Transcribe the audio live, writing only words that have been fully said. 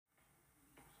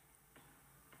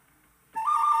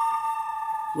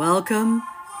Welcome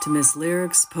to Miss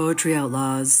Lyric's Poetry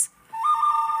Outlaws,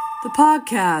 the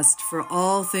podcast for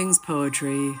all things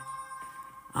poetry.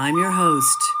 I'm your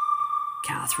host,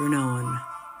 Catherine Owen.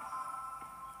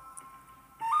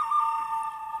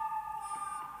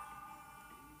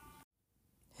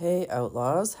 Hey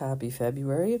Outlaws, happy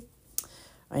February.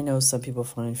 I know some people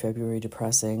find February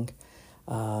depressing,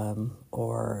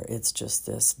 or it's just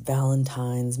this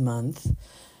Valentine's month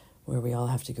where we all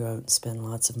have to go out and spend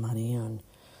lots of money on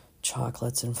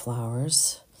chocolates and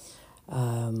flowers.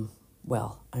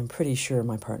 Well, I'm pretty sure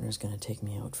my partner's going to take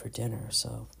me out for dinner,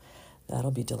 so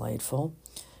that'll be delightful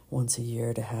once a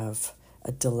year to have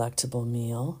a delectable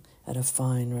meal at a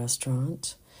fine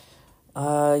restaurant.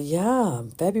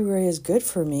 February is good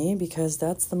for me because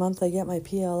that's the month I get my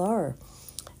PLR.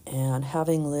 And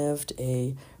having lived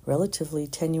a relatively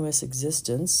tenuous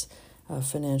existence,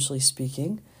 financially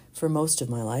speaking, for most of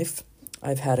my life,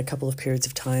 I've had a couple of periods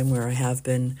of time where I have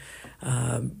been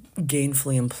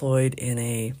gainfully employed in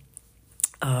a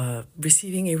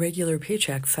receiving a regular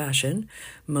paycheck fashion,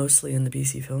 mostly in the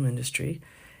BC film industry.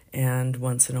 And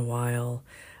once in a while,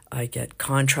 I get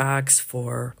contracts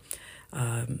for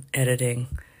editing,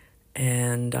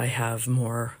 and I have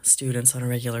more students on a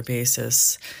regular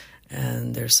basis,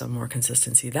 and there's some more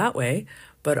consistency that way.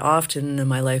 But often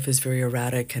my life is very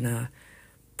erratic and a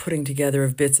putting together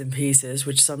of bits and pieces,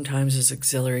 which sometimes is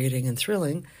exhilarating and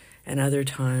thrilling, and other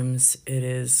times it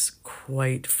is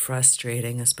quite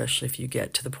frustrating, especially if you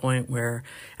get to the point where,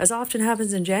 as often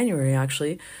happens in January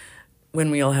actually,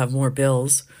 when we all have more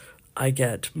bills, I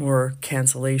get more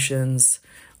cancellations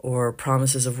or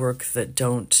promises of work that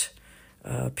don't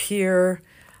appear.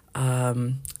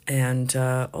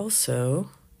 Also,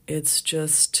 it's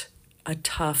just a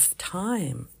tough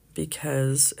time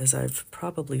because, as I've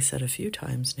probably said a few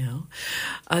times now,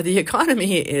 the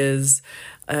economy is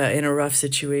in a rough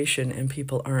situation and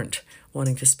people aren't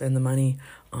wanting to spend the money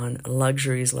on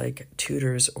luxuries like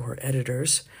tutors or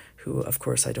editors, who, of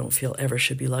course, I don't feel ever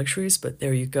should be luxuries, but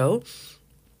there you go.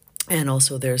 And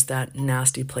also there's that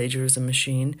nasty plagiarism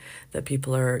machine that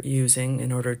people are using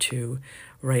in order to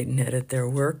write and edit their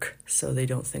work, so they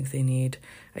don't think they need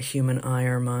a human eye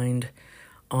or mind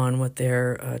on what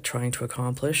they're trying to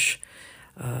accomplish.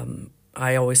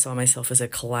 I always saw myself as a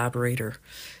collaborator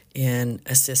in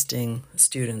assisting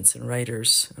students and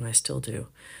writers, and I still do,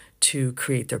 to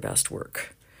create their best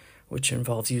work, which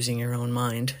involves using your own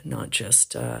mind, not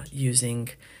just using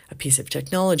a piece of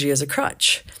technology as a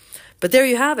crutch. But there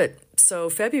you have it. So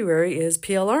February is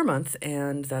PLR month,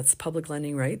 and that's public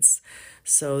lending rights.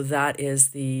 So that is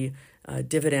the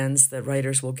dividends that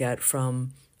writers will get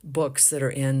from books that are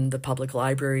in the public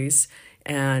libraries,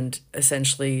 and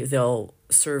essentially they'll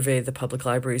survey the public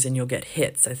libraries and you'll get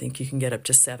hits. I think you can get up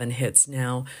to 7 hits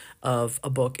now of a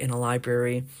book in a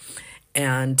library.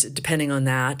 And depending on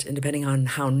that, and depending on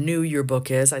how new your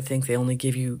book is, I think they only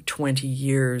give you 20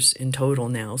 years in total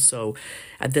now. So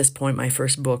at this point, my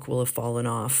first book will have fallen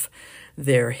off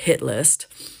their hit list.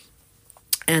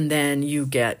 And then you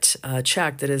get a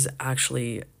check that is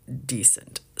actually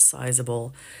decent,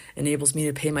 sizable, enables me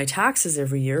to pay my taxes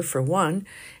every year, for one,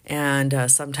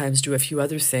 and sometimes do a few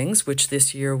other things, which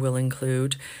this year will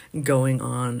include going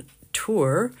on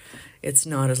tour. It's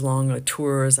not as long a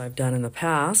tour as I've done in the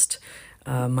past.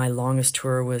 My longest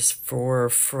tour was for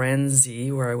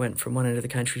Frenzy, where I went from one end of the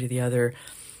country to the other,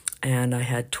 and I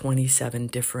had 27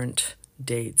 different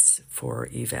dates for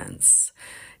events.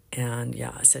 And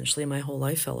yeah, essentially my whole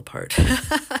life fell apart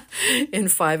in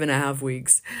 5.5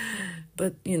 weeks.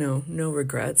 But, no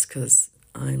regrets because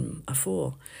I'm a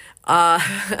fool.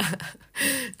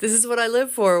 This is what I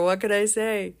live for. What could I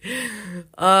say?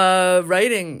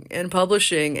 Writing and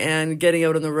publishing and getting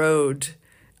out on the road,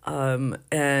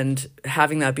 and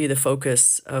having that be the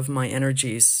focus of my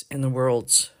energies in the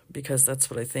world, because that's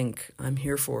what I think I'm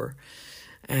here for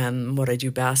and what I do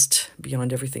best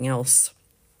beyond everything else.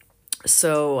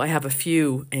 So I have a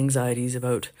few anxieties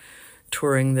about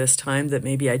touring this time that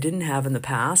maybe I didn't have in the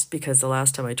past, because the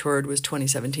last time I toured was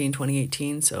 2017,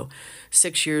 2018, so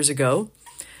 6 years ago,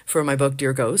 for my book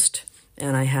Dear Ghost.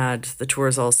 And I had the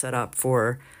tours all set up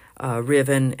for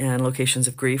Riven and Locations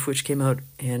of Grief, which came out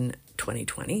in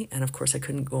 2020. And of course I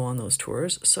couldn't go on those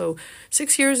tours. So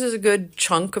 6 years is a good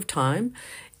chunk of time,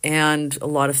 and a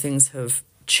lot of things have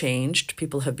changed.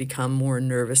 People have become more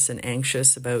nervous and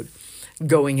anxious about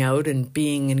going out and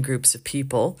being in groups of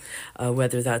people,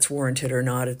 whether that's warranted or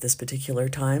not at this particular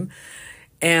time.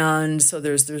 And so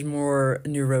there's more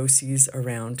neuroses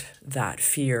around that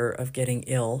fear of getting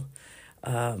ill.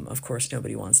 Of course,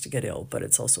 nobody wants to get ill, but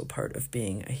it's also part of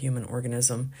being a human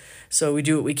organism. So we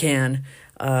do what we can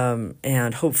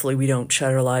And hopefully we don't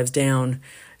shut our lives down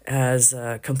as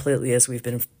completely as we've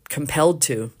been compelled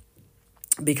to,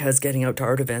 because getting out to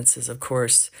art events is, of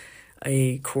course,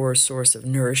 a core source of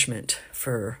nourishment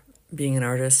for being an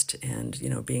artist and,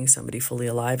 being somebody fully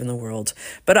alive in the world.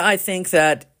 But I think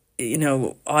that,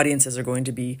 audiences are going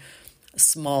to be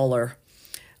smaller,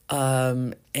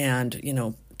 and,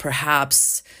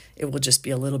 perhaps it will just be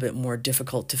a little bit more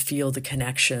difficult to feel the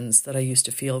connections that I used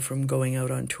to feel from going out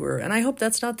on tour. And I hope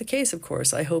that's not the case, of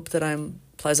course. I hope that I'm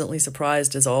pleasantly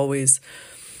surprised as always.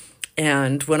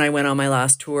 And when I went on my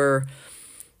last tour,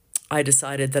 I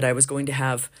decided that I was going to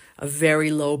have a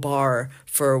very low bar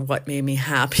for what made me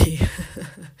happy.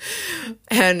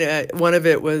 And one of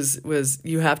it was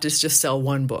you have to just sell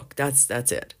one book. That's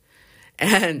it.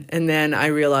 And then I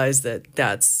realized that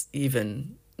that's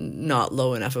even not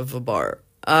low enough of a bar,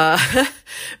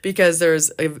 because there's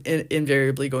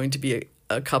invariably going to be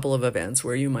a couple of events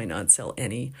where you might not sell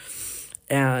any.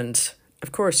 And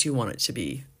of course you want it to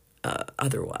be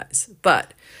otherwise.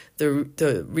 But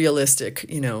the realistic,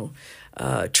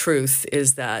 truth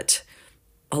is that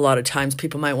a lot of times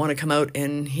people might want to come out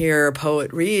and hear a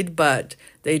poet read, but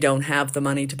they don't have the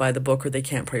money to buy the book, or they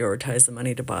can't prioritize the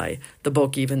money to buy the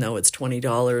book, even though it's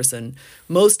 $20. And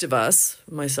most of us,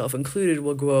 myself included,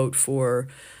 will go out for,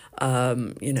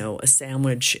 a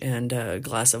sandwich and a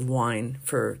glass of wine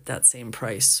for that same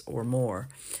price or more,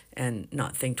 and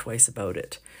not think twice about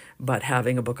it. But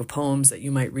having a book of poems that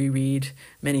you might reread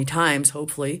many times,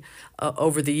 hopefully,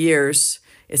 over the years,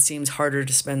 it seems harder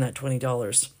to spend that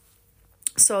 $20.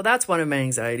 So that's one of my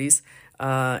anxieties.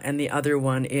 And the other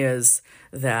one is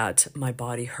that my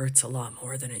body hurts a lot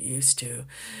more than it used to.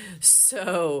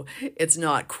 So it's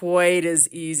not quite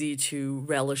as easy to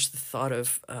relish the thought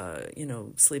of,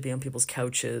 sleeping on people's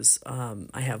couches.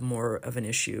 I have more of an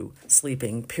issue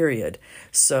sleeping, period.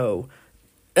 So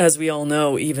as we all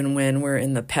know, even when we're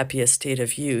in the peppiest state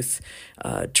of youth,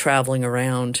 traveling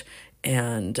around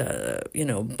and,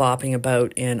 bopping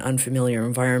about in unfamiliar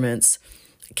environments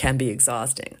can be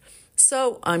exhausting.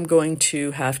 So I'm going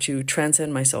to have to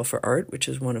transcend myself for art, which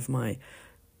is one of my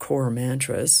core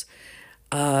mantras,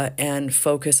 and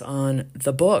focus on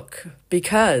the book,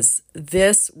 because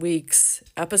this week's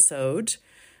episode,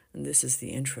 and this is the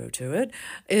intro to it,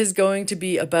 is going to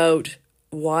be about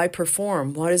why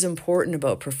perform, what is important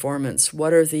about performance,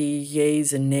 what are the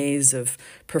yays and nays of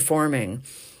performing.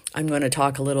 I'm going to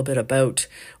talk a little bit about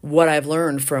what I've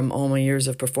learned from all my years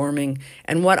of performing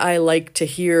and what I like to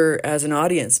hear as an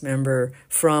audience member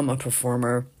from a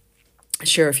performer.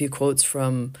 Share a few quotes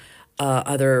from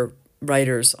other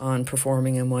writers on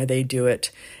performing and why they do it,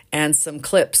 and some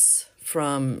clips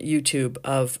from YouTube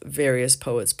of various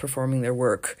poets performing their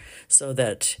work, so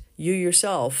that you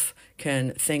yourself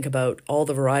can think about all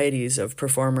the varieties of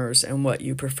performers and what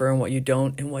you prefer and what you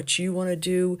don't, and what you want to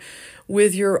do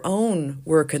with your own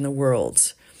work in the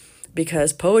world.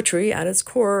 Because poetry at its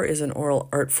core is an oral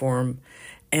art form,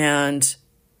 and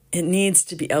it needs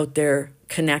to be out there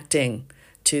connecting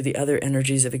to the other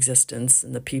energies of existence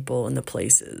and the people and the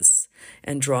places,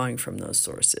 and drawing from those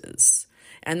sources.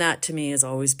 And that to me has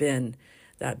always been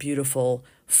that beautiful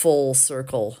full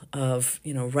circle of,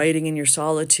 writing in your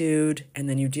solitude, and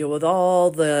then you deal with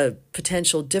all the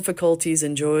potential difficulties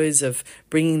and joys of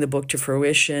bringing the book to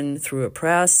fruition through a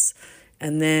press,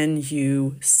 and then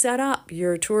you set up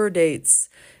your tour dates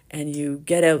and you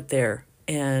get out there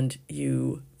and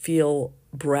you feel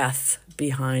breath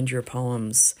behind your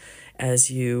poems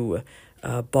as you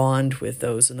bond with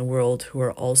those in the world who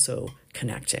are also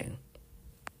connecting.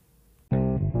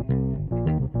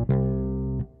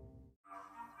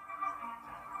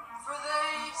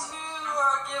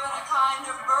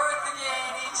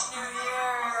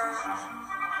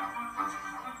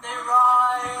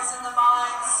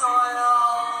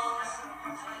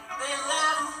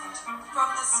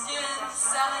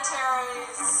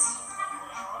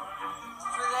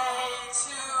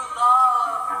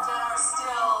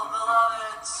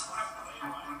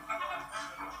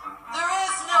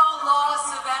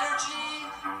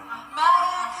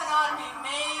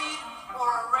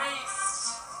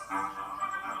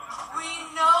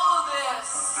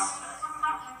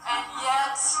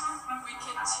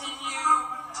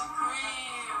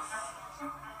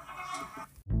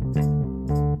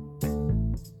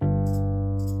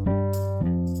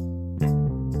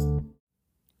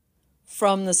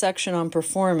 From the section on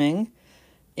performing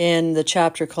in the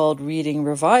chapter called Reading,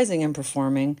 Revising, and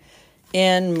Performing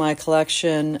in my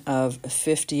collection of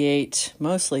 58,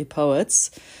 mostly poets,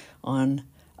 on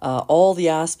all the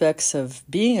aspects of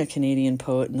being a Canadian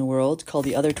poet in the world, called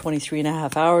The Other 23 and a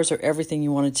Half Hours, or Everything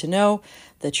You Wanted to Know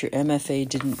That Your MFA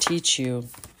Didn't Teach You.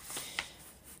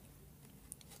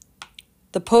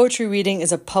 The poetry reading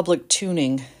is a public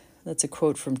tuning. That's a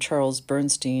quote from Charles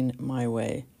Bernstein, My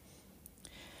Way.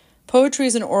 Poetry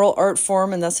is an oral art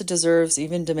form, and thus it deserves,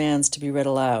 even demands, to be read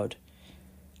aloud.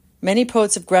 Many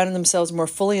poets have grounded themselves more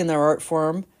fully in their art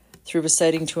form through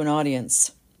reciting to an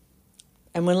audience.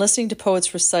 And when listening to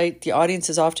poets recite, the audience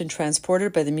is often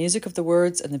transported by the music of the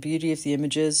words and the beauty of the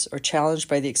images, or challenged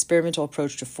by the experimental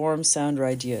approach to form, sound, or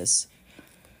ideas.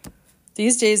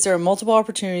 These days, there are multiple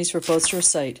opportunities for poets to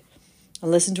recite and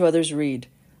listen to others read.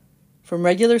 From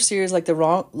regular series like the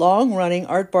long-running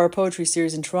Art Bar Poetry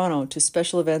Series in Toronto to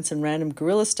special events and random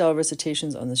guerrilla-style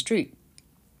recitations on the street.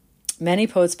 Many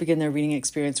poets begin their reading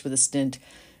experience with a stint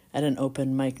at an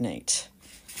open mic night.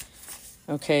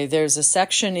 Okay, there's a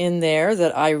section in there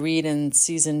that I read in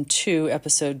Season 2,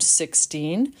 Episode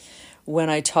 16,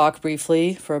 when I talk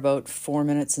briefly for about 4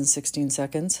 minutes and 16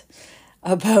 seconds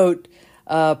about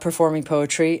performing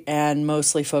poetry, and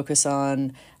mostly focus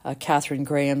on Catherine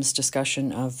Graham's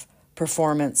discussion of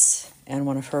performance and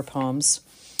one of her poems.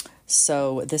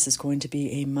 So this is going to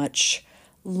be a much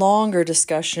longer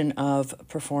discussion of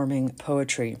performing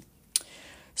poetry.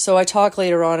 So I talk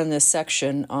later on in this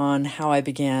section on how I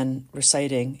began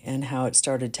reciting and how it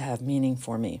started to have meaning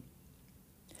for me.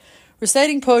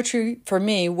 Reciting poetry for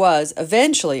me was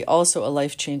eventually also a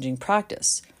life-changing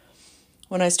practice.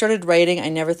 When I started writing, I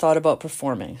never thought about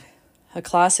performing. A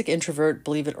classic introvert,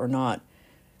 believe it or not.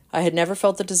 I had never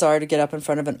felt the desire to get up in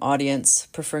front of an audience,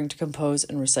 preferring to compose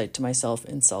and recite to myself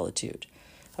in solitude.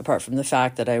 Apart from the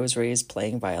fact that I was raised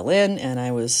playing violin and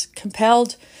I was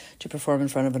compelled to perform in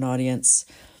front of an audience,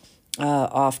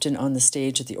 often on the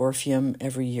stage at the Orpheum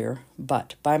every year.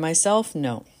 But by myself,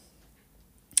 no.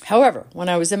 However, when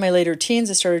I was in my later teens,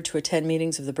 I started to attend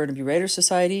meetings of the Burnaby Writers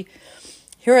Society.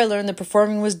 Here I learned that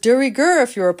performing was de rigueur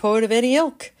if you're a poet of any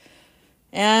ilk.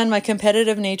 And my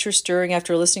competitive nature stirring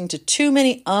after listening to too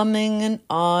many umming and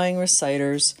ahhing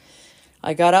reciters,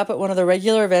 I got up at one of the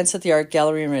regular events at the art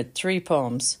gallery and read 3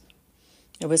 poems.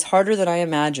 It was harder than I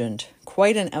imagined.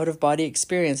 Quite an out-of-body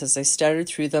experience as I stuttered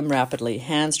through them rapidly,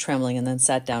 hands trembling, and then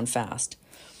sat down fast.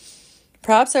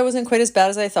 Perhaps I wasn't quite as bad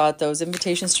as I thought. Those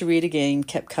invitations to read again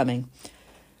kept coming.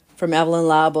 From Evelyn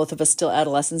Lau, both of us still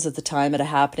adolescents at the time, at a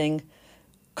happening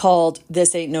called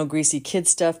This Ain't No Greasy Kid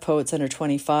Stuff, Poets Under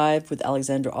 25 with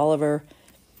Alexandra Oliver,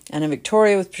 and in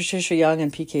Victoria with Patricia Young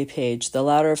and PK Page, the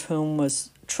latter of whom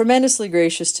was tremendously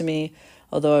gracious to me,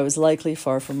 although I was likely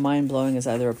far from mind-blowing as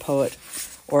either a poet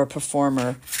or a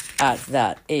performer at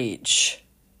that age.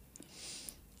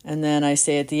 And then I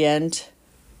say at the end,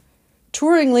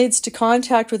 touring leads to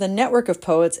contact with a network of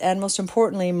poets, and most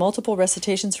importantly, multiple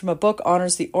recitations from a book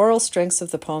honors the oral strengths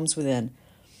of the poems within.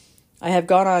 I have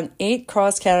gone on 8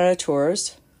 cross-Canada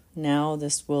tours. Now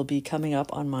this will be coming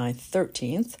up on my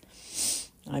 13th.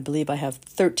 I believe I have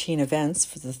 13 events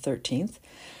for the 13th.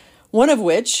 One of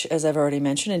which, as I've already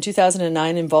mentioned, in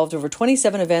 2009 involved over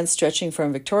 27 events stretching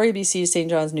from Victoria, BC to St.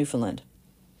 John's, Newfoundland.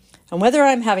 And whether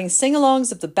I'm having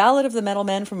sing-alongs of the Ballad of the Metal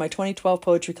Men from my 2012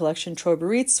 poetry collection, Troy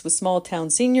Baritz, with small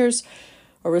town seniors,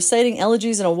 or reciting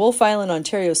elegies in a Wolfe Island,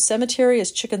 Ontario cemetery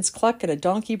as chickens cluck and a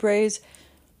donkey brays,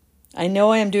 I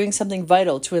know I am doing something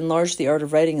vital to enlarge the art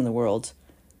of writing in the world.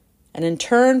 And in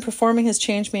turn, performing has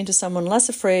changed me into someone less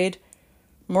afraid,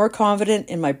 more confident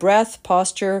in my breath,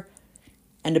 posture,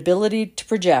 and ability to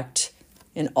project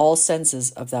in all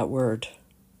senses of that word.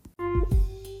 Me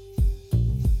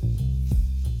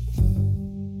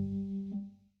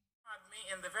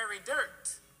in the very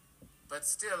dirt, but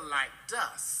still like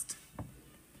dust.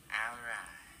 All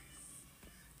right.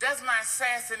 Does my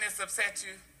sassiness upset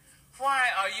you? Why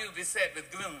are you beset with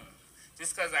gloom?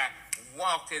 Just because I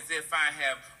walk as if I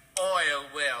have oil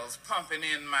wells pumping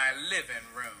in my living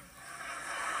room.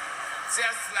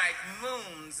 Just like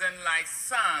moons and like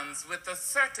suns with the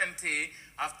certainty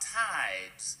of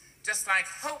tides. Just like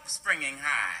hope springing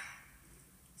high.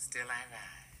 Still I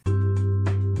ride.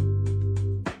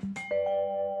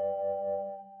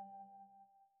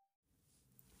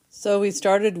 So we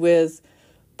started with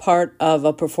part of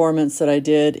a performance that I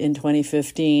did in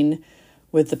 2015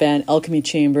 with the band Alchemy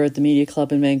Chamber at the Media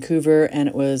Club in Vancouver, and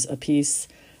it was a piece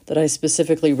that I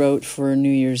specifically wrote for New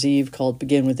Year's Eve called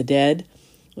Begin with the Dead.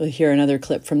 We'll hear another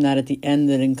clip from that at the end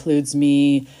that includes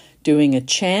me doing a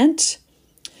chant.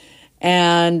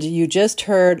 And you just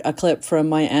heard a clip from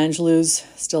Maya Angelou's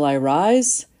Still I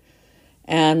Rise.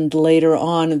 And later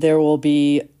on, there will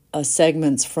be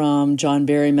segments from John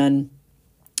Berryman,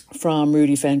 from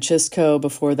Rudy Francisco,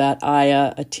 before that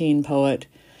Aya, a teen poet,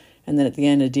 and then at the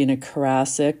end Adina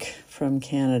Karasik from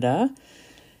Canada.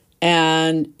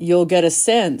 And you'll get a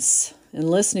sense in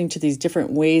listening to these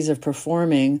different ways of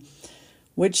performing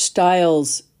which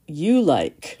styles you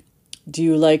like, Do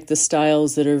you like the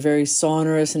styles that are very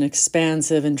sonorous and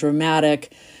expansive and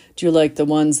dramatic? Do you like the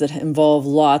ones that involve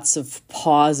lots of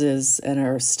pauses and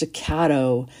are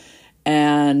staccato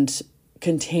and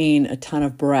contain a ton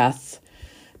of breath?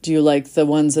 Do you like the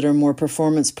ones that are more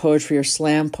performance poetry or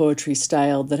slam poetry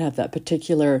styled that have that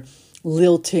particular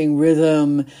lilting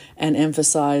rhythm and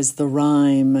emphasize the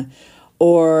rhyme?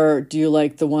 Or do you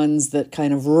like the ones that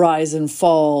kind of rise and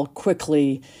fall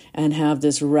quickly and have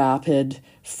this rapid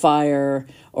fire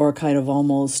or kind of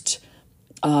almost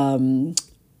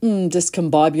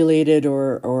discombobulated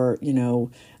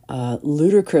or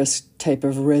ludicrous type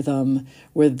of rhythm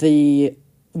where the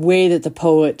way that the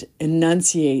poet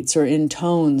enunciates or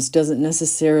intones doesn't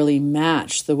necessarily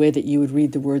match the way that you would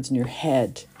read the words in your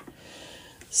head?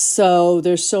 So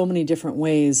there's so many different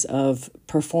ways of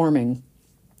performing.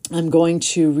 I'm going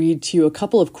to read to you a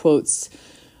couple of quotes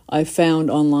I found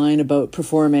online about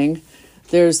performing.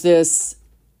 There's this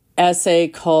essay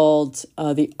called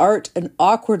The Art and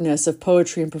Awkwardness of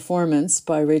Poetry and Performance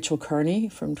by Rachel Carney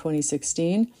from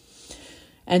 2016.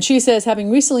 And she says,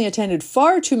 having recently attended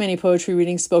far too many poetry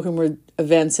readings, spoken word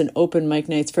events, and open mic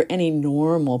nights for any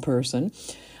normal person,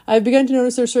 I've begun to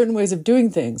notice there are certain ways of doing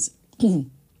things.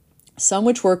 Some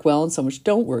which work well and some which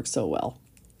don't work so well.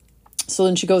 So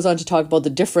then she goes on to talk about the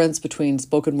difference between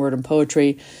spoken word and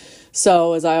poetry.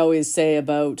 So as I always say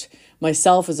about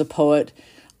myself as a poet,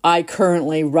 I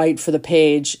currently write for the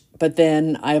page, but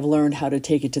then I've learned how to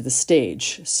take it to the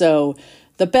stage. So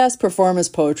the best performance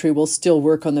poetry will still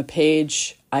work on the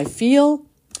page, I feel.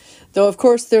 Though, of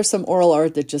course, there's some oral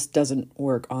art that just doesn't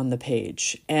work on the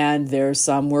page. And there's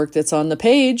some work that's on the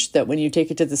page that when you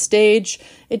take it to the stage,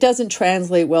 it doesn't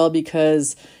translate well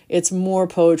because it's more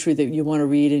poetry that you want to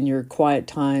read in your quiet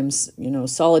times,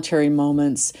 solitary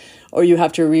moments, or you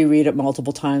have to reread it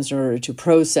multiple times in order to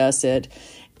process it.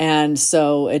 And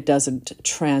so it doesn't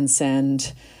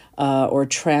transcend or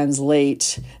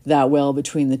translate that well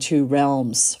between the two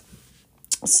realms.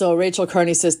 So Rachel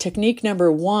Carney says, technique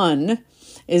number 1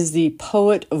 is the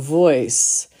poet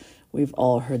voice. We've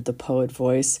all heard the poet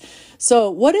voice. So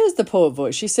what is the poet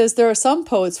voice? She says there are some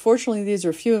poets, fortunately these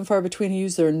are few and far between, who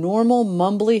use their normal,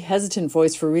 mumbly, hesitant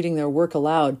voice for reading their work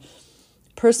aloud.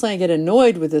 Personally, I get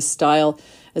annoyed with this style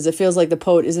as it feels like the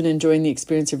poet isn't enjoying the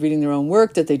experience of reading their own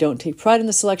work, that they don't take pride in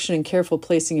the selection and careful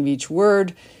placing of each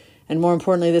word. And more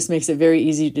importantly, this makes it very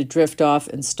easy to drift off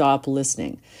and stop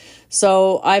listening.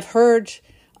 So I've heard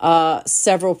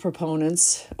several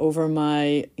proponents over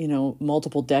my,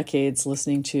 multiple decades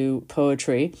listening to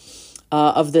poetry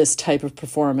of this type of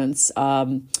performance.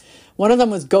 One of them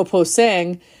was Gopo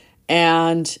Sang,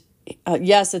 and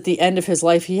yes, at the end of his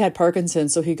life, he had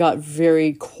Parkinson's, so he got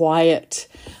very quiet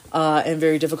and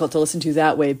very difficult to listen to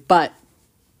that way. But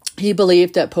he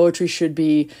believed that poetry should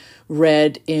be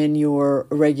read in your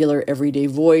regular everyday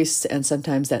voice, and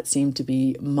sometimes that seemed to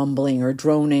be mumbling or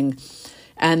droning,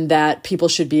 and that people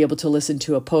should be able to listen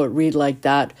to a poet read like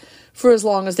that for as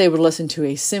long as they would listen to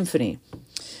a symphony,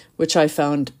 which I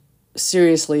found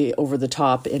seriously over the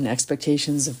top in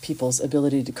expectations of people's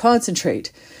ability to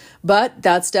concentrate. But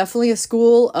that's definitely a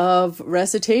school of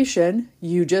recitation.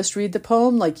 You just read the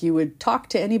poem like you would talk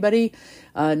to anybody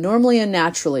normally and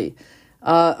naturally.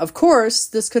 Of course,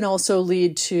 this can also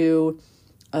lead to,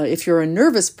 if you're a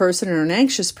nervous person or an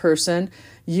anxious person,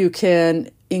 you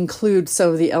can include some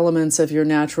of the elements of your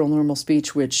natural normal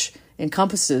speech, which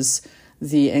encompasses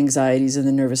the anxieties and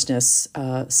the nervousness,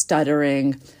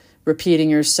 stuttering, repeating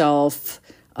yourself,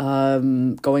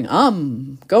 going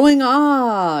going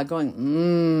ah,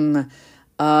 going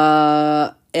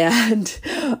and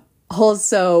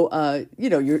also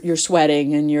you're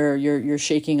sweating and you're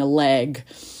shaking a leg,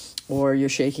 or you're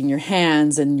shaking your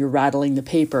hands and you're rattling the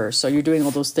paper. So you're doing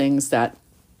all those things that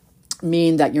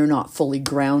mean that you're not fully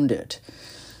grounded.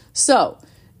 So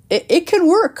it can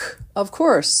work, of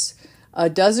course.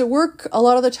 Does it work a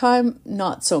lot of the time?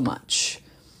 Not so much.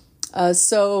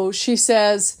 So she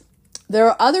says, there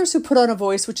are others who put on a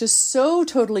voice which is so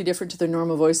totally different to their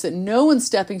normal voice that no one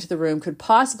stepping to the room could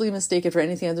possibly mistake it for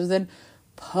anything other than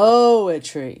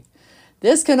poetry.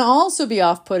 This can also be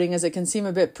off-putting, as it can seem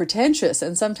a bit pretentious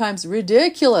and sometimes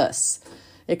ridiculous.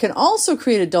 It can also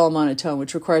create a dull monotone,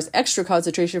 which requires extra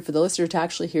concentration for the listener to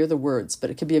actually hear the words. But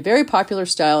it can be a very popular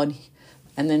style,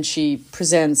 and then she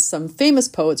presents some famous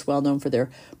poets well known for their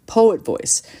poet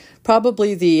voice.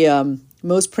 Probably the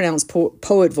most pronounced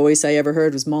poet voice I ever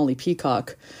heard was Molly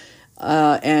Peacock.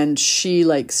 And she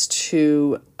likes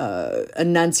to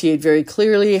enunciate very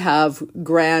clearly, have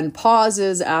grand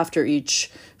pauses after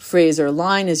each phrase or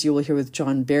line, as you will hear with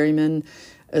John Berryman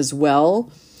as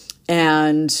well.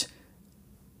 And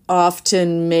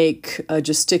often make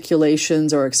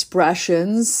gesticulations or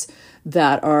expressions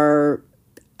that are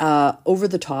over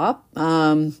the top.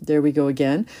 There we go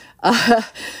again.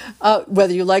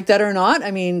 Whether you like that or not,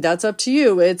 I mean, that's up to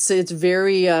you. It's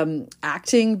very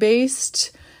acting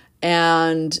based,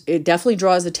 and it definitely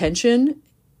draws attention.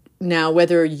 Now,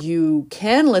 whether you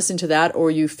can listen to that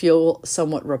or you feel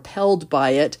somewhat repelled by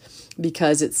it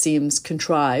because it seems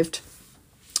contrived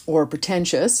or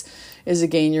pretentious is,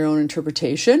 again, your own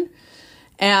interpretation.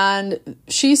 And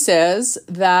she says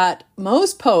that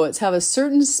most poets have a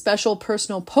certain special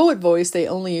personal poet voice they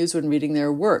only use when reading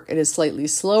their work. It is slightly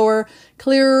slower,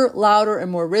 clearer, louder,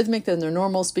 and more rhythmic than their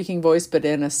normal speaking voice, but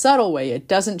in a subtle way. It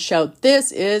doesn't shout,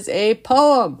 "This is a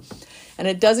poem." And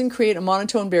it doesn't create a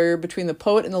monotone barrier between the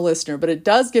poet and the listener, but it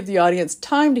does give the audience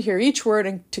time to hear each word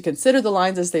and to consider the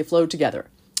lines as they flow together.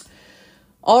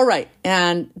 All right,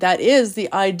 and that is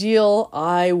the ideal,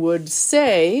 I would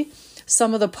say.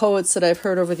 Some of the poets that I've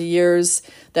heard over the years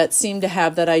that seem to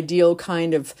have that ideal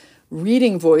kind of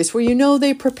reading voice where you know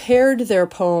they prepared their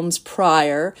poems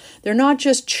prior. They're not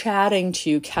just chatting to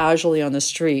you casually on the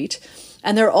street,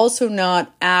 and they're also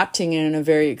not acting in a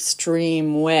very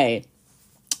extreme way.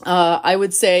 I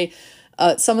would say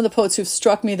some of the poets who've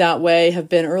struck me that way have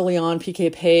been early on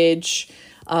PK Page,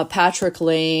 Patrick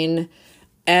Lane,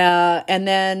 and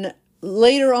then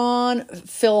later on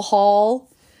Phil Hall,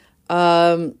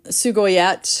 Sue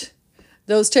Goyette,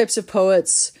 those types of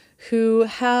poets who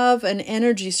have an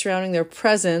energy surrounding their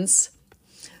presence.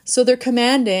 So they're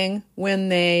commanding when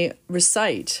they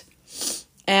recite.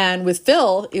 And with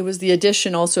Phil, it was the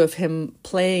addition also of him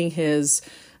playing his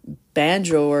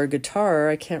banjo or guitar,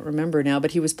 I can't remember now,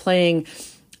 but he was playing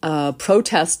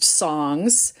protest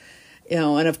songs,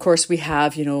 and of course we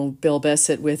have, Bill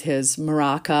Bissett with his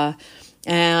maraca.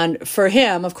 And for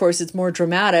him, of course, it's more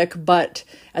dramatic, but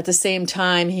at the same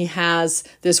time, he has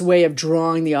this way of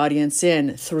drawing the audience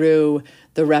in through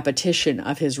the repetition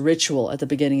of his ritual at the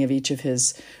beginning of each of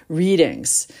his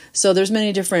readings. So there's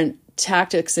many different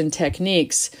tactics and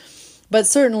techniques, but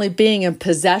certainly being in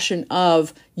possession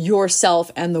of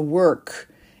yourself and the work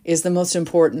is the most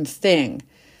important thing.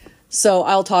 So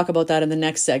I'll talk about that in the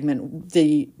next segment,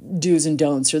 the do's and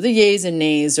don'ts, or the yays and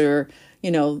nays, or,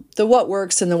 the what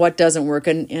works and the what doesn't work,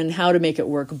 and how to make it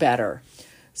work better.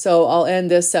 So I'll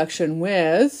end this section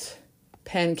with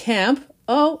Pen Camp.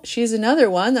 Oh, she's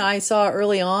another one that I saw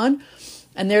early on.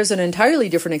 And there's an entirely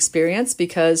different experience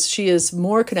because she is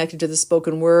more connected to the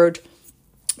spoken word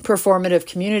performative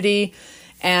community,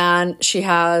 and she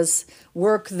has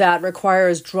work that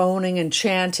requires droning and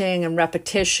chanting and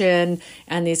repetition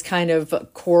and these kind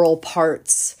of choral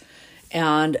parts,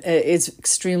 and it's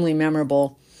extremely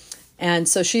memorable. And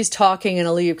so she's talking in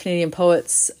a League of Canadian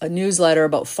Poets newsletter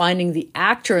about finding the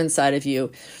actor inside of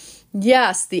you.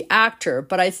 Yes, the actor,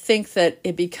 but I think that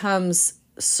it becomes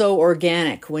so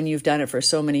organic when you've done it for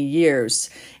so many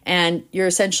years, and you're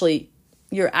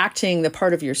acting the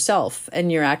part of yourself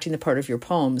and you're acting the part of your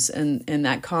poems, and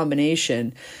that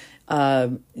combination,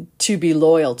 to be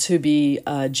loyal, to be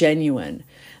genuine.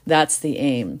 That's the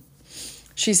aim.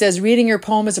 She says, reading your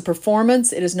poem is a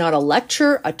performance. It is not a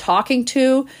lecture, a talking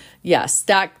to. Yes,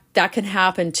 that can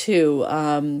happen too.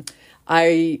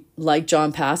 I like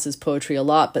John Pass's poetry a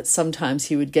lot, but sometimes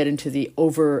he would get into the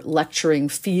over lecturing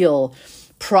feel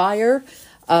prior.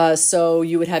 So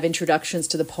you would have introductions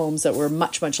to the poems that were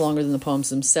much, much longer than the poems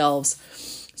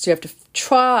themselves. So you have to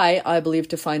try, I believe,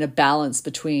 to find a balance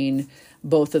between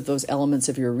both of those elements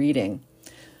of your reading.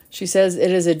 She says,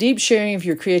 it is a deep sharing of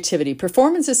your creativity.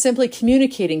 Performance is simply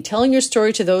communicating, telling your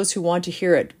story to those who want to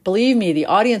hear it. Believe me, the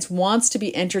audience wants to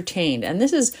be entertained, and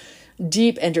this is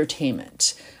deep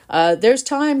entertainment. There's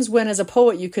times when, as a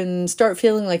poet, you can start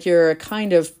feeling like you're a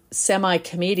kind of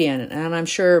semi-comedian, and I'm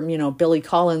sure, Billy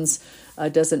Collins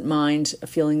doesn't mind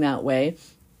feeling that way.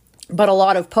 But a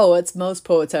lot of poets, most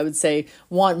poets, I would say,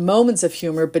 want moments of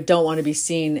humor, but don't want to be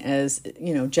seen as,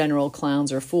 general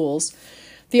clowns or fools.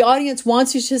 The audience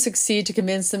wants you to succeed to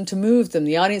convince them, to move them.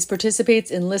 The audience participates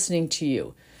in listening to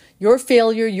you. Your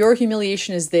failure, your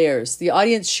humiliation is theirs. The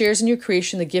audience shares in your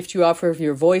creation the gift you offer of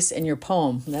your voice and your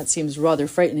poem. And that seems rather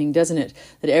frightening, doesn't it?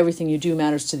 That everything you do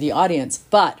matters to the audience.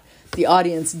 But the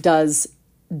audience does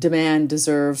demand,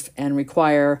 deserve, and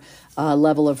require a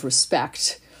level of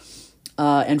respect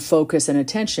and focus and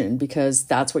attention, because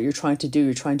that's what you're trying to do.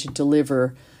 You're trying to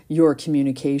deliver your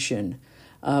communication,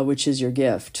 which is your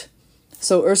gift.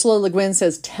 So Ursula Le Guin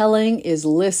says, telling is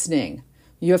listening.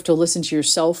 You have to listen to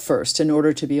yourself first in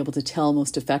order to be able to tell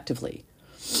most effectively.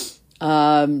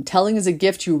 Telling is a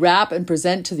gift you wrap and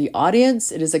present to the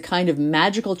audience. It is a kind of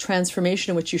magical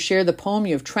transformation in which you share the poem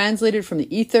you have translated from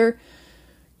the ether.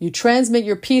 You transmit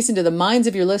your piece into the minds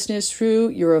of your listeners through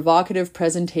your evocative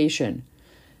presentation.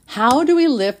 How do we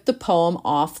lift the poem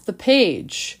off the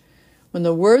page? When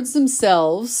the words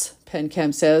themselves,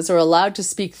 PennKemp says, are allowed to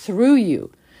speak through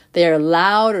you. They are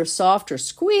loud or soft or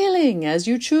squealing as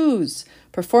you choose.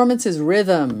 Performance is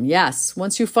rhythm. Yes,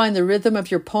 once you find the rhythm of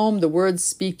your poem, the words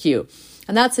speak you.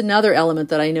 And that's another element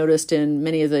that I noticed in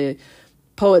many of the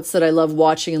poets that I love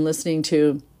watching and listening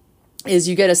to, is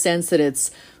you get a sense that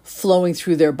it's flowing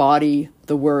through their body,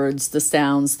 the words, the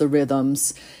sounds, the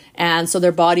rhythms. And so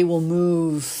their body will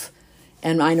move.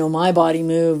 And I know my body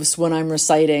moves when I'm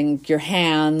reciting, your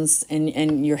hands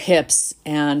and your hips.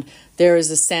 And there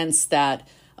is a sense that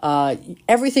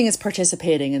everything is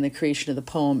participating in the creation of the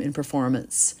poem in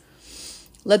performance.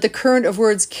 Let the current of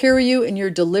words carry you in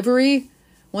your delivery.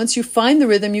 Once you find the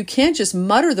rhythm, you can't just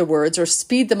mutter the words or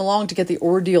speed them along to get the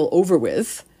ordeal over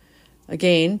with.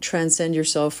 Again, transcend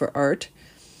yourself for art.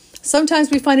 Sometimes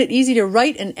we find it easy to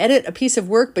write and edit a piece of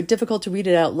work, but difficult to read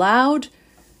it out loud.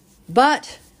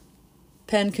 But,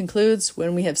 Penn concludes,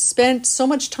 when we have spent so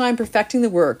much time perfecting the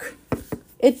work,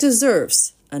 it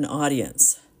deserves an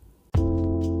audience.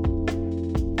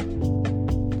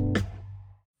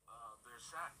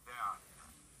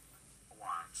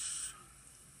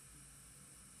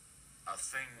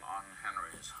 Thing on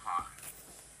Henry's heart,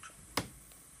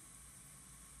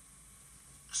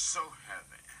 so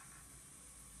heavy.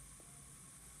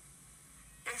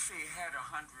 If he had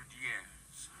 100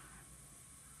 years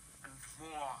and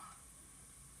more,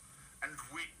 and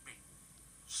weeping,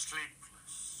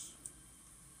 sleepless,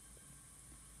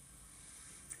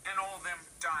 and all them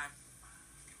time,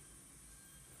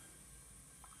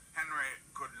 Henry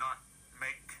could not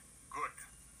make good.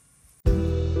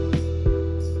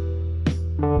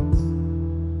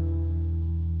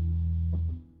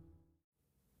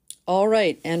 All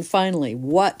right, and finally,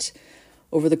 what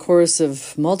over the course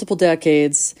of multiple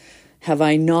decades have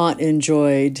I not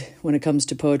enjoyed when it comes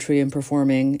to poetry and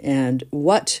performing, and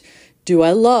what do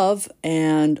I love,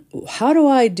 and how do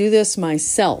I do this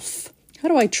myself? How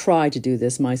do I try to do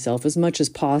this myself as much as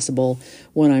possible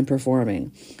when I'm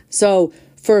performing? So,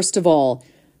 first of all,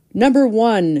 number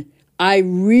one, I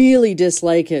really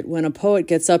dislike it when a poet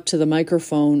gets up to the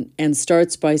microphone and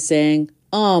starts by saying,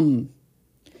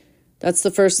 That's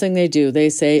the first thing they do. They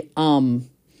say,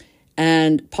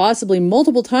 And possibly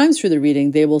multiple times through the reading,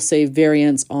 they will say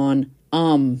variants on,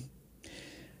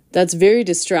 That's very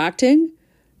distracting.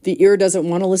 The ear doesn't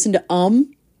want to listen to,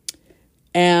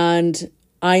 And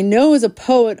I know as a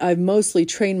poet, I've mostly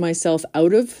trained myself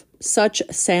out of such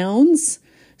sounds,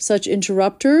 such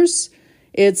interrupters.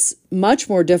 It's much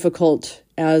more difficult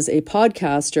as a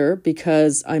podcaster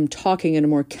because I'm talking in a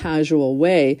more casual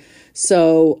way.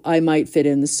 So I might fit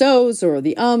in the so's or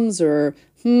the ums or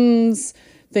things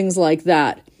like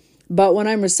that. But when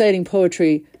I'm reciting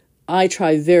poetry, I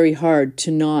try very hard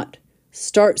to not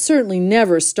certainly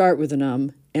never start with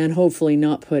an and hopefully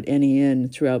not put any in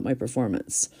throughout my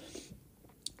performance.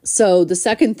 So the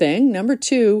second thing, number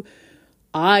two,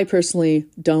 I personally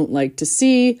don't like to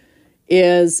see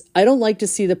is I don't like to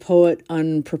see the poet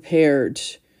unprepared.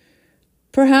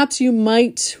 Perhaps you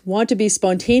might want to be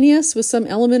spontaneous with some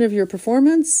element of your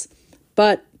performance,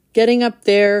 but getting up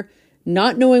there,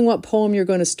 not knowing what poem you're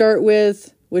going to start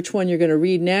with, which one you're going to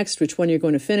read next, which one you're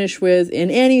going to finish with, in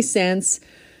any sense,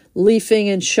 leafing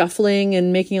and shuffling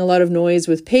and making a lot of noise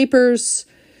with papers,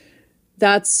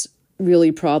 that's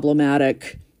really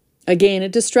problematic. Again,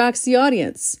 it distracts the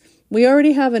audience. We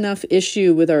already have enough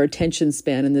issue with our attention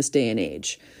span in this day and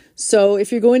age. So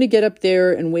if you're going to get up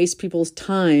there and waste people's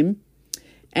time,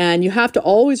 and you have to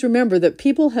always remember that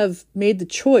people have made the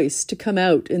choice to come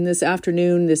out in this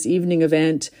afternoon, this evening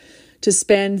event, to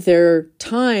spend their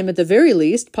time at the very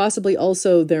least, possibly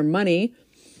also their money,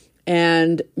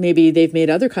 and maybe they've made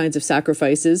other kinds of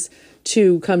sacrifices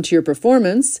to come to your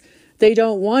performance. They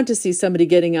don't want to see somebody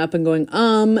getting up and going,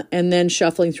 and then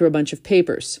shuffling through a bunch of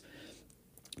papers.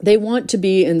 They want to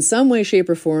be in some way, shape,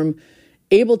 or form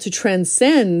able to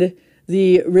transcend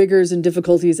the rigors and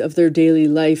difficulties of their daily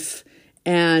life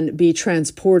and be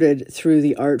transported through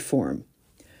the art form.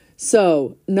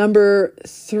 So, number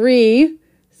three,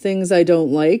 things I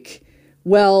don't like.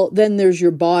 Well, then there's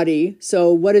your body.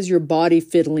 So what is your body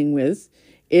fiddling with?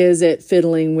 Is it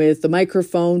fiddling with the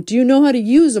microphone? Do you know how to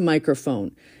use a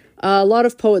microphone? A lot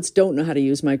of poets don't know how to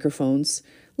use microphones.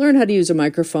 Learn how to use a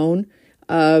microphone.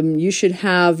 You should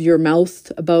have your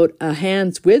mouth about a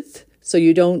hand's width so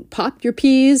you don't pop your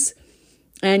peas,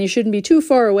 and you shouldn't be too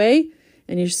far away,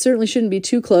 and you certainly shouldn't be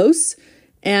too close.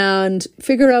 And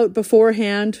figure out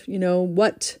beforehand,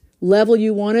 what level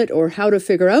you want it or how to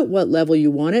figure out what level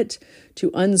you want it, to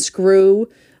unscrew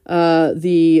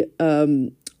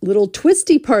the little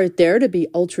twisty part there to be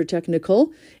ultra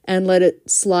technical, and let it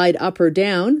slide up or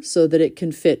down so that it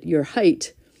can fit your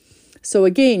height. So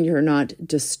again, you're not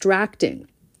distracting.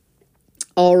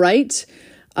 All right.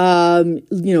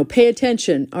 Pay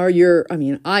attention.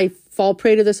 I fall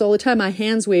prey to this all the time. My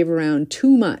hands wave around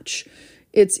too much.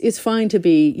 It's fine to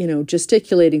be,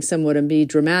 gesticulating somewhat and be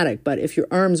dramatic, but if your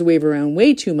arms wave around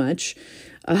way too much,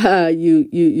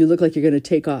 you look like you're going to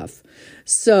take off.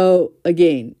 So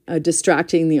again,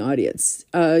 distracting the audience.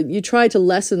 You try to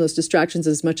lessen those distractions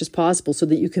as much as possible so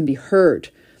that you can be heard.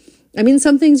 I mean,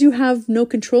 some things you have no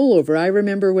control over. I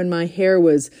remember when my hair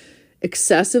was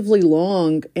excessively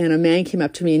long and a man came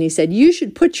up to me and he said, "You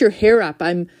should put your hair up.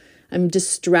 I'm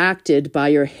distracted by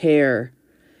your hair."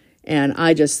 And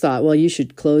I just thought, well, you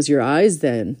should close your eyes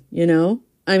then,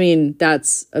 I mean,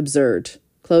 that's absurd.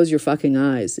 Close your fucking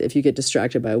eyes if you get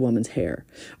distracted by a woman's hair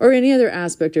or any other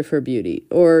aspect of her beauty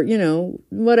or,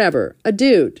 whatever. A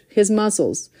dude, his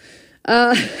muscles.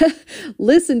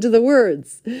 Listen to the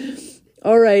words.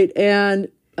 All right. And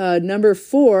number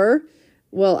 4,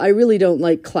 well, I really don't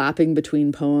like clapping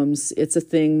between poems. It's a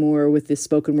thing more with the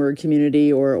spoken word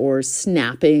community or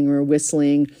snapping or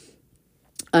whistling.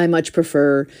 I much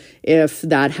prefer if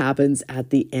that happens at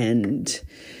the end.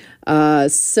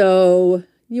 So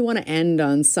you want to end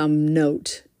on some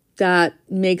note that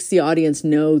makes the audience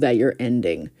know that you're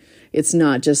ending. It's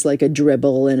not just like a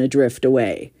dribble and a drift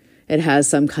away. It has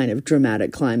some kind of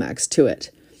dramatic climax to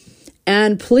it.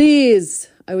 And please,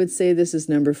 I would say this is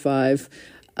number 5,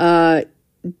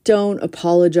 don't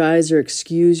apologize or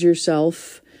excuse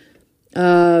yourself.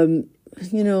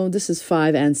 This is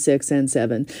 5 and 6 and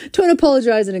 7. Don't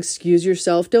apologize and excuse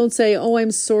yourself. Don't say, "Oh,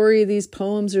 I'm sorry, these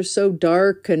poems are so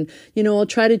dark, and, I'll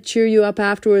try to cheer you up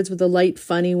afterwards with a light,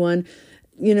 funny one."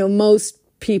 Most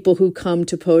people who come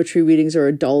to poetry readings are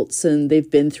adults and they've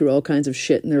been through all kinds of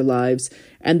shit in their lives,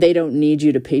 and they don't need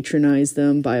you to patronize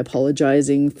them by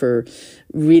apologizing for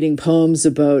reading poems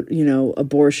about,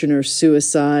 abortion or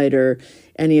suicide or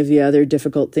any of the other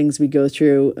difficult things we go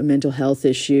through, mental health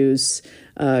issues,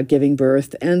 giving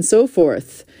birth, and so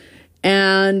forth.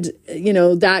 And,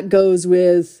 that goes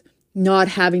with not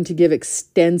having to give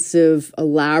extensive,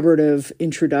 elaborative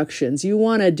introductions. You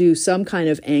want to do some kind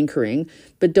of anchoring,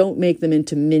 but don't make them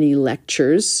into mini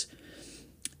lectures.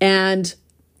 And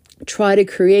try to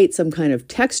create some kind of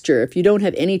texture. If you don't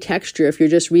have any texture, if you're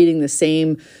just reading the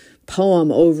same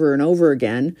poem over and over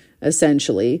again,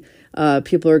 essentially,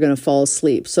 people are going to fall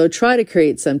asleep. So try to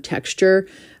create some texture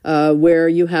where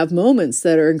you have moments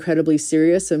that are incredibly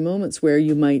serious and moments where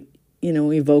you might,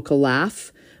 evoke a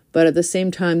laugh. But at the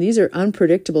same time, these are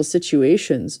unpredictable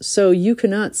situations. So you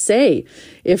cannot say,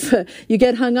 if you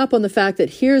get hung up on the fact that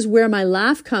here's where my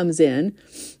laugh comes in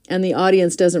and the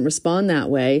audience doesn't respond that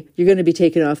way, you're going to be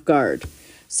taken off guard.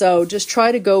 So just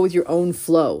try to go with your own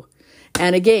flow.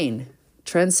 And again,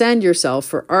 transcend yourself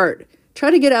for art. Try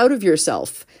to get out of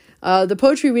yourself. The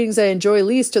poetry readings I enjoy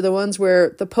least are the ones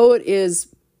where the poet is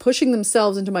pushing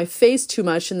themselves into my face too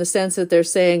much, in the sense that they're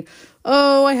saying,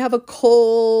 "Oh, I have a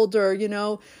cold," or,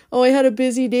 "Oh, I had a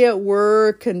busy day at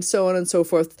work," and so on and so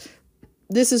forth.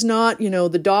 This is not,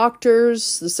 the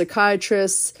doctors, the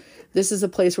psychiatrists. This is a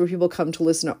place where people come to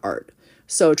listen to art.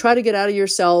 So try to get out of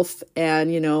yourself. And,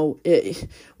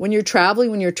 when you're traveling,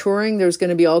 when you're touring, there's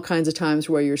going to be all kinds of times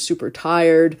where you're super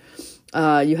tired.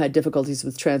 You had difficulties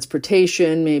with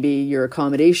transportation. Maybe your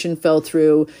accommodation fell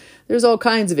through. There's all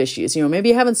kinds of issues. Maybe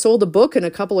you haven't sold a book in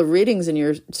a couple of readings and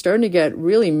you're starting to get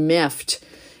really miffed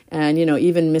and,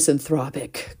 even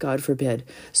misanthropic, God forbid.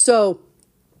 So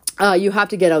you have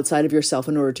to get outside of yourself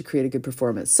in order to create a good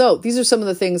performance. So these are some of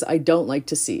the things I don't like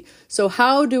to see. So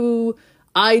how do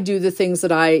I do the things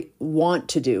that I want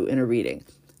to do in a reading?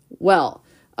 Well,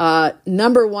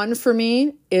 number 1 for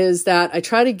me is that I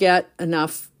try to get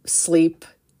enough sleep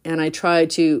and I try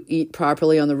to eat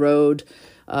properly on the road,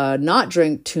 not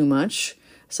drink too much.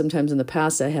 Sometimes in the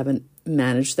past I haven't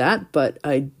managed that, but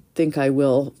I think I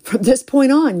will from this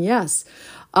point on. Yes.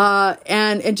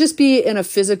 And just be in a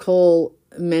physical,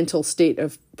 mental state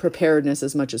of preparedness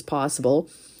as much as possible.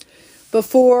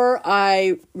 Before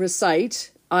I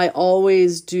recite, I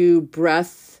always do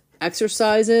breath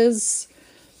exercises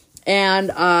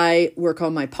and I work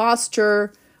on my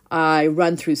posture. I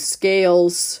run through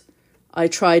scales. I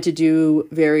try to do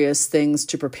various things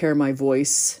to prepare my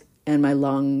voice and my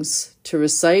lungs to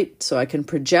recite so I can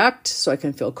project, so I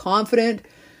can feel confident.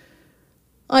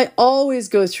 I always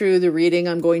go through the reading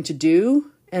I'm going to do,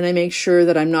 and I make sure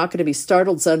that I'm not going to be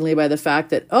startled suddenly by the fact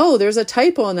that, oh, there's a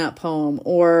typo in that poem,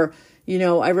 or,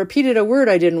 I repeated a word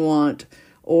I didn't want,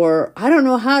 or I don't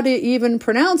know how to even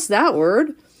pronounce that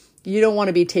word. You don't want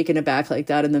to be taken aback like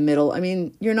that in the middle. I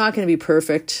mean, you're not going to be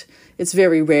perfect. It's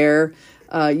very rare.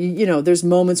 There's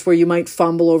moments where you might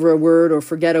fumble over a word or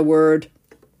forget a word,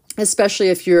 especially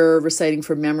if you're reciting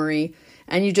from memory,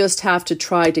 and you just have to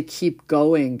try to keep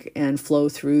going and flow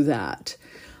through that.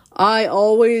 I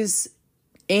always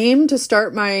aim to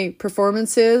start my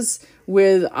performances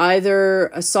with either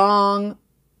a song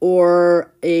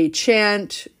or a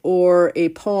chant or a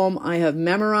poem I have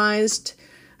memorized,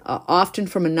 often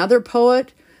from another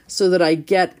poet, so that I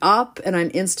get up and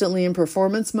I'm instantly in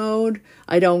performance mode.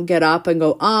 I don't get up and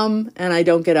go, and I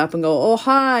don't get up and go, oh,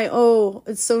 hi, oh,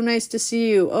 it's so nice to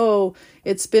see you, oh,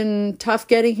 it's been tough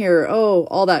getting here, oh,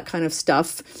 all that kind of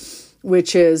stuff,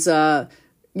 which is,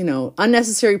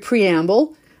 unnecessary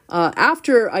preamble.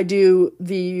 After I do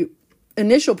the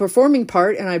initial performing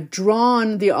part and I've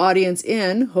drawn the audience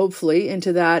in, hopefully,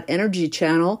 into that energy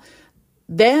channel,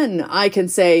 then I can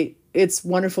say, it's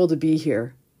wonderful to be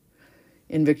here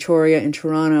in Victoria, in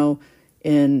Toronto,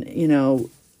 in,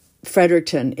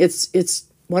 Fredericton. It's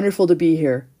wonderful to be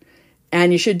here.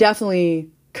 And you should definitely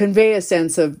convey a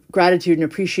sense of gratitude and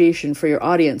appreciation for your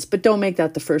audience, but don't make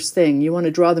that the first thing. You want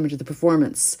to draw them into the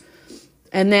performance.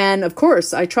 And then, of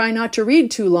course, I try not to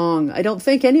read too long. I don't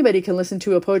think anybody can listen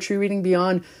to a poetry reading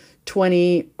beyond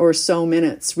 20 or so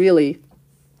minutes, really.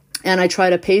 And I try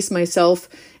to pace myself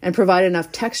and provide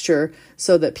enough texture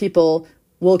so that people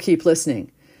will keep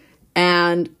listening.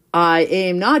 And I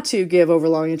aim not to give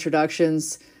overlong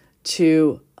introductions,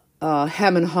 to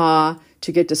hem and haw,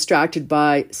 to get distracted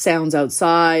by sounds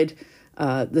outside,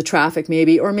 the traffic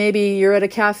maybe, or maybe you're at a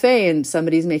cafe and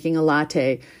somebody's making a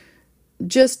latte.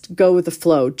 Just go with the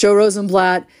flow. Joe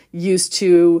Rosenblatt used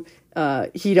to,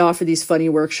 he'd offer these funny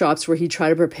workshops where he'd try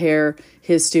to prepare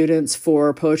his students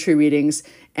for poetry readings,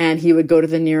 and he would go to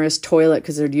the nearest toilet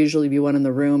because there'd usually be one in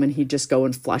the room, and he'd just go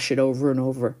and flush it over and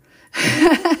over.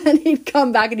 And he'd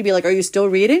come back and he'd be like, are you still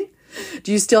reading?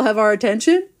 Do you still have our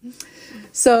attention?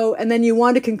 So, and then you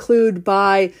want to conclude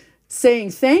by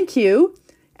saying thank you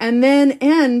and then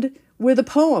end with a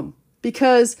poem,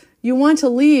 because you want to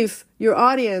leave your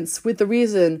audience with the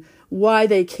reason why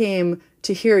they came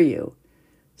to hear you.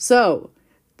 So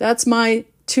that's my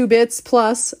 2 bits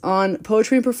plus on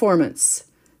poetry and performance.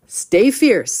 Stay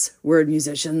fierce, word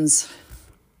musicians.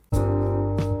 Of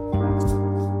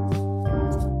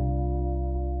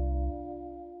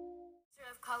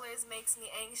colors makes me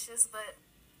anxious, but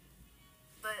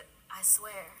I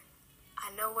swear,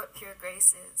 I know what pure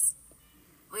grace is.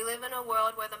 We live in a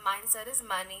world where the mindset is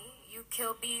money. You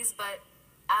kill bees, but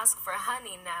ask for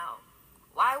honey now.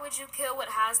 Why would you kill what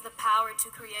has the power to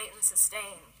create and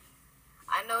sustain?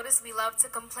 I notice we love to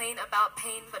complain about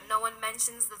pain, but no one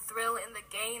mentions the thrill in the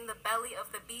gain. The belly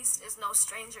of the beast is no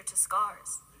stranger to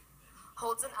scars.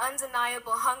 Holds an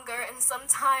undeniable hunger, and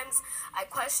sometimes I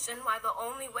question why the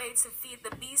only way to feed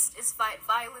the beast is fight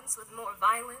violence with more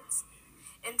violence.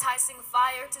 Enticing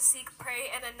fire to seek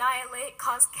prey and annihilate,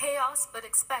 cause chaos but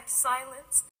expect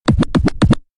silence.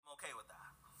 I'm okay with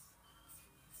that.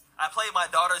 I play my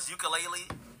daughter's ukulele,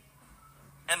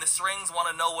 and the strings want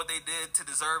to know what they did to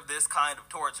deserve this kind of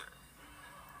torture.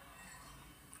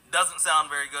 Doesn't sound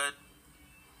very good,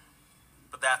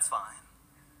 but that's fine.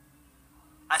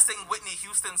 I sing Whitney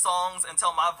Houston songs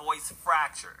until my voice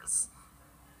fractures.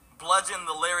 Bludgeon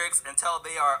the lyrics until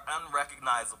they are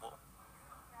unrecognizable.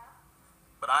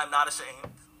 But I'm not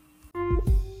ashamed.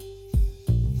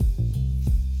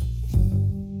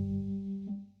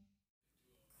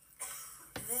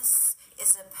 This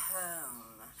is a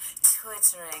poem,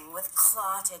 twittering with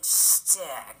clotted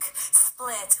stick,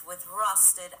 split with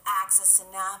rusted axis,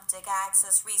 synaptic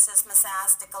axis, recess,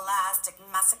 masastic, elastic,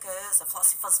 massacres, a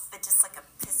flossy fuzz fidgets like a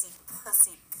pissy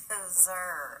pussy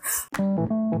poser.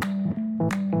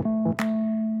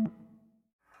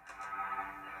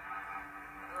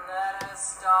 Let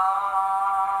us start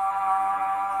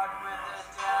with the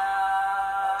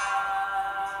dead.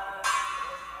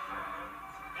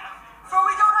 For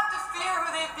we don't have to fear who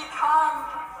they've become,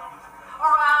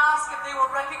 or ask if they will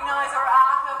recognize our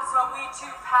atoms when we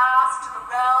too pass to the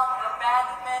realm of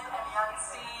abandonment and the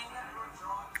unseen.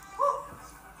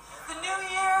 The new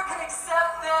year can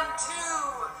accept them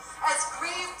too, as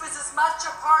grief is as much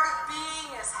a part of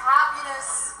being as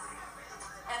happiness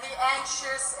and the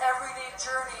anxious everyday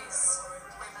journeys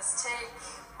we must take.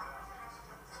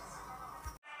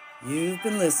 You've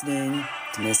been listening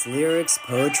to Miss Lyric's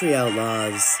Poetry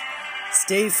Outlaws.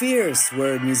 Stay fierce,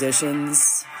 word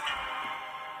musicians.